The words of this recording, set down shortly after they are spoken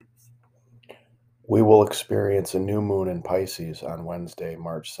We will experience a new moon in Pisces on Wednesday,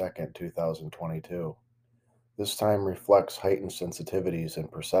 March 2nd, 2022. This time reflects heightened sensitivities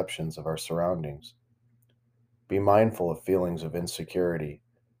and perceptions of our surroundings. Be mindful of feelings of insecurity,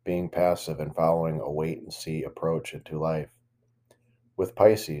 being passive, and following a wait and see approach into life. With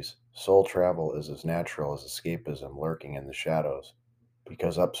Pisces, soul travel is as natural as escapism lurking in the shadows,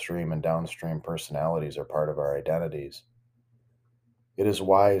 because upstream and downstream personalities are part of our identities. It is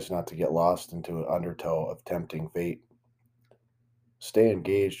wise not to get lost into an undertow of tempting fate. Stay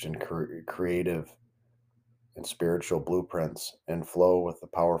engaged in creative and spiritual blueprints and flow with the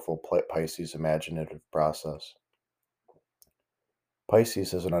powerful Pisces imaginative process.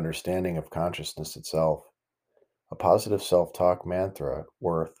 Pisces is an understanding of consciousness itself. A positive self talk mantra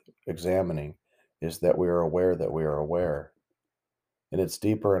worth examining is that we are aware that we are aware. In its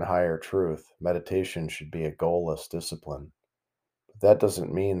deeper and higher truth, meditation should be a goalless discipline. But that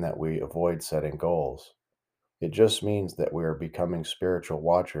doesn't mean that we avoid setting goals. It just means that we are becoming spiritual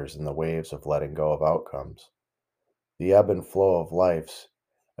watchers in the waves of letting go of outcomes. The ebb and flow of life's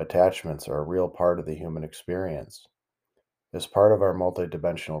attachments are a real part of the human experience. As part of our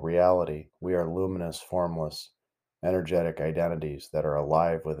multidimensional reality, we are luminous, formless, energetic identities that are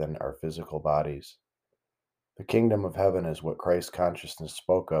alive within our physical bodies. The kingdom of heaven is what Christ consciousness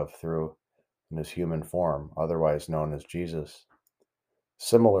spoke of through in his human form, otherwise known as Jesus.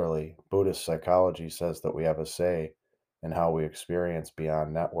 Similarly, Buddhist psychology says that we have a say in how we experience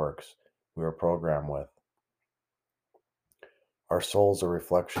beyond networks we are programmed with. Our souls are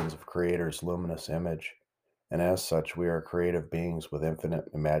reflections of Creator's luminous image, and as such, we are creative beings with infinite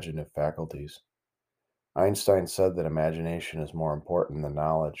imaginative faculties. Einstein said that imagination is more important than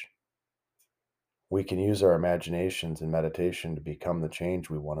knowledge. We can use our imaginations in meditation to become the change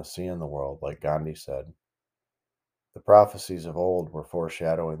we want to see in the world, like Gandhi said. The prophecies of old were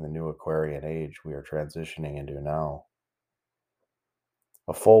foreshadowing the new Aquarian age we are transitioning into now.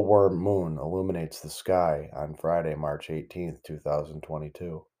 A full worm moon illuminates the sky on Friday, March 18th,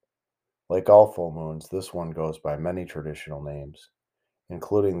 2022. Like all full moons, this one goes by many traditional names,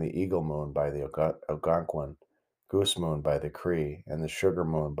 including the eagle moon by the Algonquin, goose moon by the Cree, and the sugar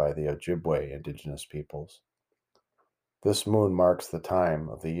moon by the Ojibwe indigenous peoples. This moon marks the time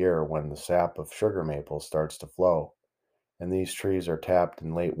of the year when the sap of sugar maples starts to flow, and these trees are tapped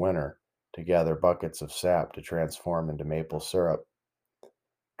in late winter to gather buckets of sap to transform into maple syrup.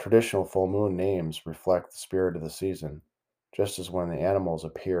 Traditional full moon names reflect the spirit of the season, just as when the animals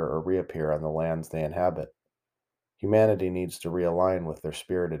appear or reappear on the lands they inhabit. Humanity needs to realign with their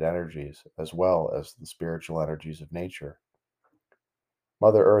spirited energies as well as the spiritual energies of nature.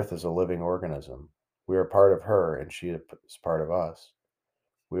 Mother Earth is a living organism. We are part of her and she is part of us.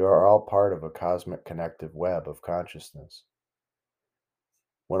 We are all part of a cosmic connective web of consciousness.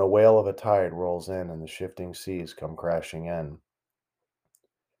 When a whale of a tide rolls in and the shifting seas come crashing in,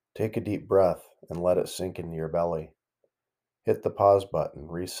 take a deep breath and let it sink into your belly. Hit the pause button,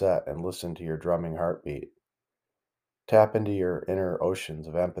 reset, and listen to your drumming heartbeat. Tap into your inner oceans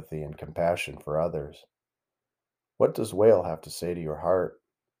of empathy and compassion for others. What does whale have to say to your heart?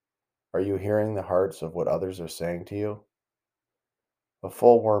 Are you hearing the hearts of what others are saying to you? A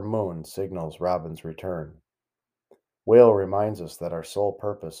full worm moon signals Robin's return. Whale reminds us that our sole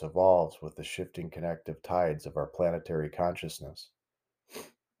purpose evolves with the shifting connective tides of our planetary consciousness.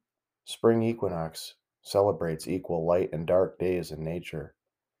 Spring equinox celebrates equal light and dark days in nature.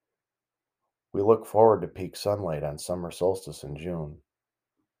 We look forward to peak sunlight on summer solstice in June.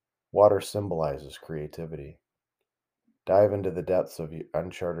 Water symbolizes creativity. Dive into the depths of the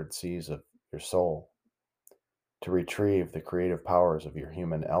uncharted seas of your soul to retrieve the creative powers of your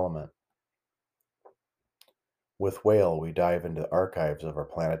human element. With Whale, we dive into the archives of our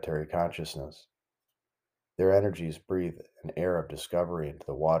planetary consciousness. Their energies breathe an air of discovery into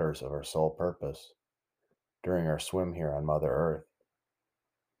the waters of our soul purpose during our swim here on Mother Earth.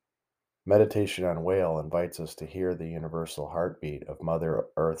 Meditation on Whale invites us to hear the universal heartbeat of Mother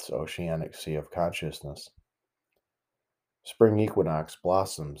Earth's oceanic sea of consciousness. Spring equinox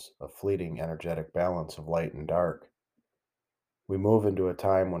blossoms a fleeting energetic balance of light and dark. We move into a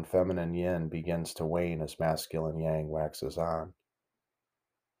time when feminine yin begins to wane as masculine yang waxes on.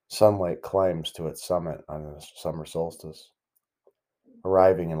 Sunlight climbs to its summit on the summer solstice,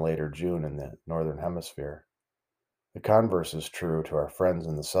 arriving in later June in the northern hemisphere. The converse is true to our friends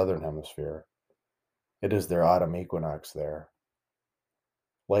in the southern hemisphere. It is their autumn equinox there.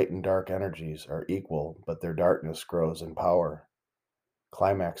 Light and dark energies are equal, but their darkness grows in power,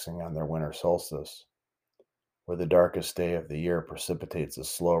 climaxing on their winter solstice, where the darkest day of the year precipitates a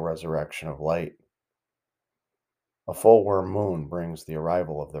slow resurrection of light. A full worm moon brings the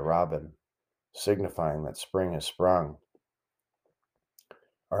arrival of the robin, signifying that spring has sprung.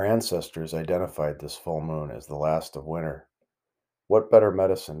 Our ancestors identified this full moon as the last of winter. What better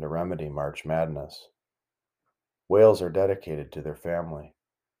medicine to remedy March madness? Whales are dedicated to their family.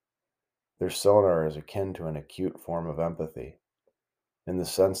 Their sonar is akin to an acute form of empathy, in the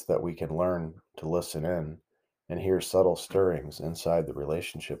sense that we can learn to listen in and hear subtle stirrings inside the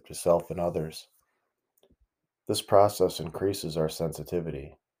relationship to self and others. This process increases our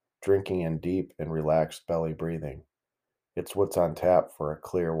sensitivity, drinking in deep and relaxed belly breathing. It's what's on tap for a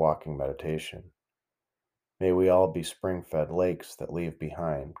clear walking meditation. May we all be spring fed lakes that leave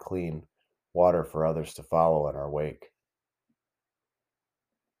behind clean water for others to follow in our wake.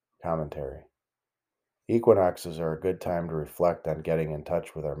 Commentary. Equinoxes are a good time to reflect on getting in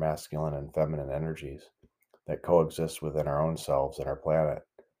touch with our masculine and feminine energies that coexist within our own selves and our planet.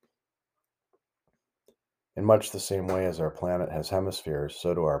 In much the same way as our planet has hemispheres,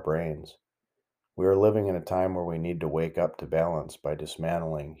 so do our brains. We are living in a time where we need to wake up to balance by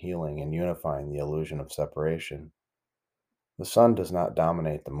dismantling, healing, and unifying the illusion of separation. The sun does not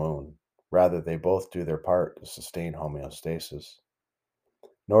dominate the moon. Rather, they both do their part to sustain homeostasis.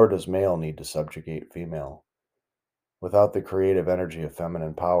 Nor does male need to subjugate female. Without the creative energy of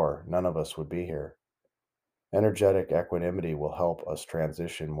feminine power, none of us would be here. Energetic equanimity will help us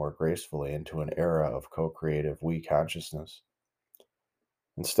transition more gracefully into an era of co creative we consciousness.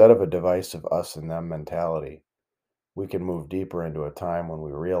 Instead of a divisive us and them mentality, we can move deeper into a time when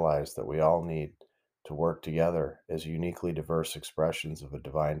we realize that we all need to work together as uniquely diverse expressions of a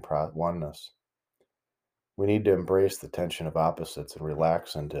divine oneness. We need to embrace the tension of opposites and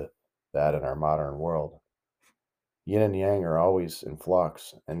relax into that in our modern world. Yin and yang are always in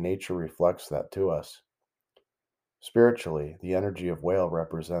flux, and nature reflects that to us. Spiritually, the energy of whale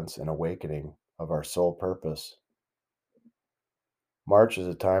represents an awakening of our soul purpose. March is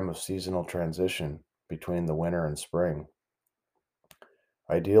a time of seasonal transition between the winter and spring.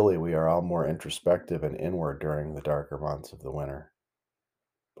 Ideally, we are all more introspective and inward during the darker months of the winter.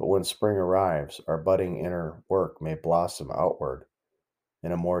 But when spring arrives, our budding inner work may blossom outward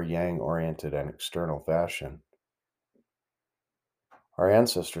in a more yang oriented and external fashion. Our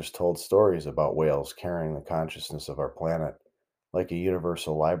ancestors told stories about whales carrying the consciousness of our planet like a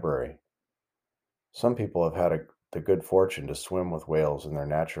universal library. Some people have had the good fortune to swim with whales in their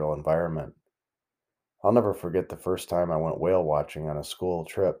natural environment. I'll never forget the first time I went whale watching on a field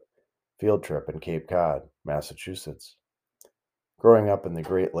trip in Cape Cod, Massachusetts. Growing up in the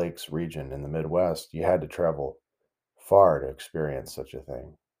Great Lakes region in the Midwest, you had to travel far to experience such a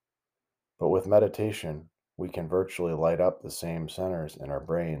thing. But with meditation, we can virtually light up the same centers in our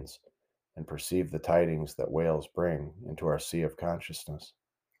brains and perceive the tidings that whales bring into our sea of consciousness.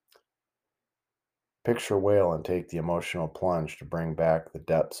 Picture a whale and take the emotional plunge to bring back the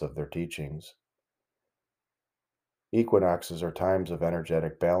depths of their teachings. Equinoxes are times of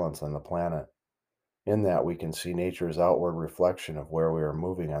energetic balance on the planet. In that, we can see nature's outward reflection of where we are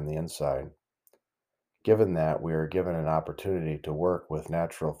moving on the inside. Given that, we are given an opportunity to work with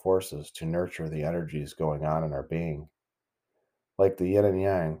natural forces to nurture the energies going on in our being. Like the yin and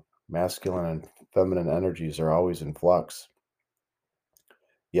yang, masculine and feminine energies are always in flux,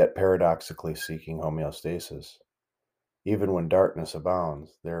 yet paradoxically seeking homeostasis. Even when darkness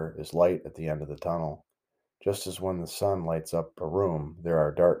abounds, there is light at the end of the tunnel. Just as when the sun lights up a room, there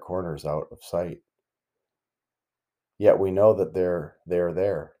are dark corners out of sight. Yet we know that they are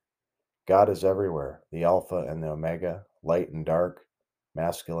there. God is everywhere, the Alpha and the Omega, light and dark,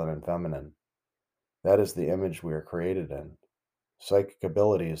 masculine and feminine. That is the image we are created in. Psychic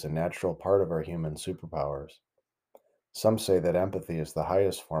ability is a natural part of our human superpowers. Some say that empathy is the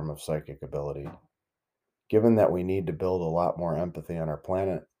highest form of psychic ability. Given that we need to build a lot more empathy on our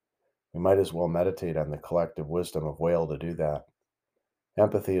planet, we might as well meditate on the collective wisdom of whale to do that.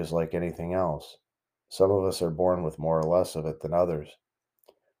 Empathy is like anything else. Some of us are born with more or less of it than others.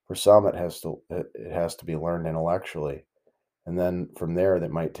 For some, it has to be learned intellectually, and then from there,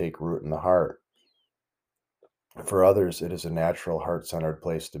 that might take root in the heart. For others, it is a natural, heart-centered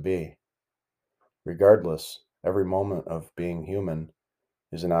place to be. Regardless, every moment of being human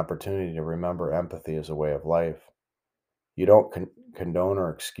is an opportunity to remember empathy as a way of life. You don't condone or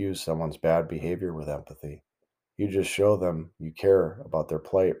excuse someone's bad behavior with empathy. You just show them you care about their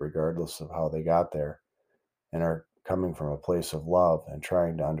plight regardless of how they got there and are coming from a place of love and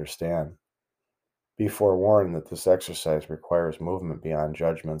trying to understand. Be forewarned that this exercise requires movement beyond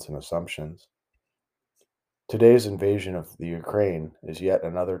judgments and assumptions. Today's invasion of the Ukraine is yet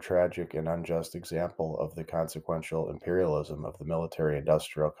another tragic and unjust example of the consequential imperialism of the military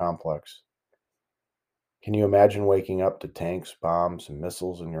industrial complex. Can you imagine waking up to tanks, bombs, and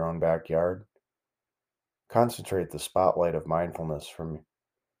missiles in your own backyard? Concentrate the spotlight of mindfulness from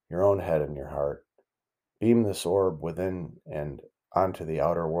your own head and your heart. Beam this orb within and onto the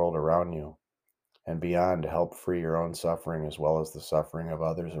outer world around you and beyond to help free your own suffering as well as the suffering of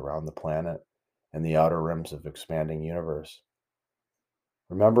others around the planet and the outer rims of expanding universe.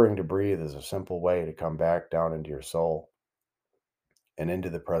 Remembering to breathe is a simple way to come back down into your soul and into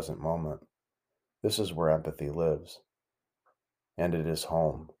the present moment. This is where empathy lives, and it is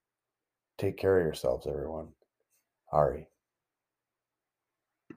home. Take care of yourselves, everyone. Ari.